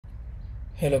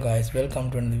Hello guys, welcome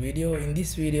to another video. In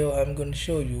this video I'm going to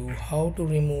show you how to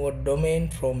remove a domain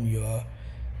from your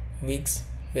Wix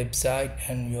website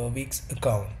and your Wix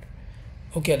account.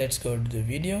 Okay, let's go to the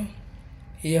video.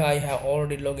 Here I have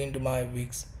already logged into my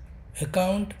Wix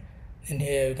account, and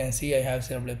here you can see I have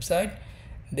set up website.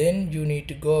 Then you need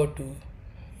to go to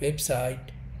website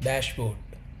dashboard.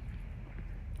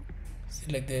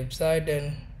 Select the website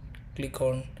and click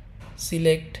on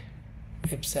select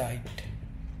website.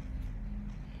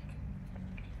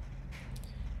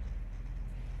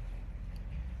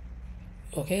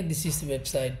 Okay, this is the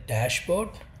website dashboard.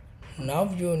 Now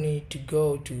you need to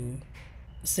go to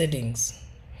settings.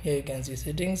 Here you can see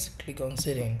settings, click on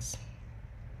settings.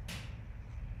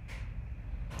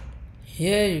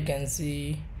 Here you can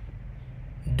see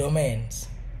domains,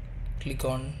 click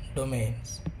on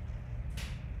domains.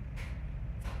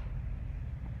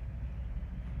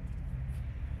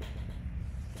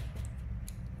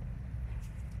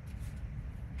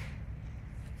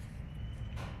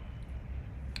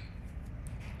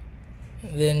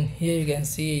 Then here you can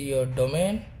see your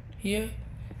domain here.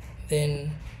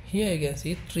 Then here you can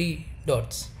see three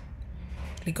dots.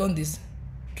 Click on these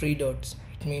three dots.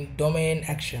 It means domain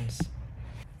actions.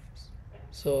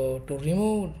 So to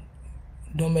remove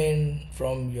domain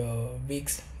from your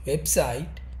Wix website,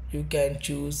 you can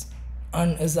choose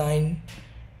unassign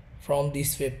from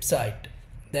this website.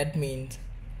 That means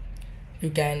you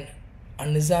can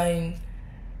unassign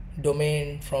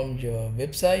domain from your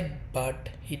website, but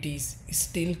it is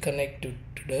still connected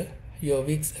to your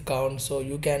Wix account, so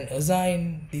you can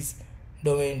assign this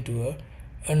domain to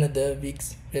another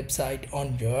Wix website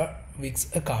on your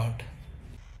Wix account.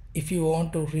 If you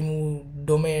want to remove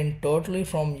domain totally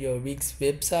from your Wix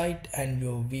website and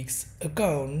your Wix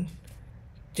account,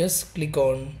 just click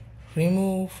on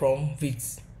remove from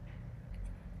Wix.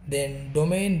 Then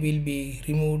domain will be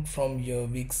removed from your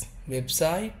Wix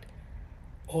website,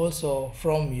 also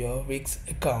from your Wix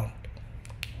account.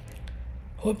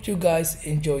 Hope you guys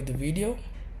enjoyed the video.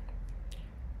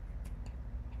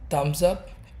 Thumbs up,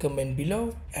 comment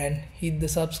below and hit the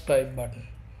subscribe button.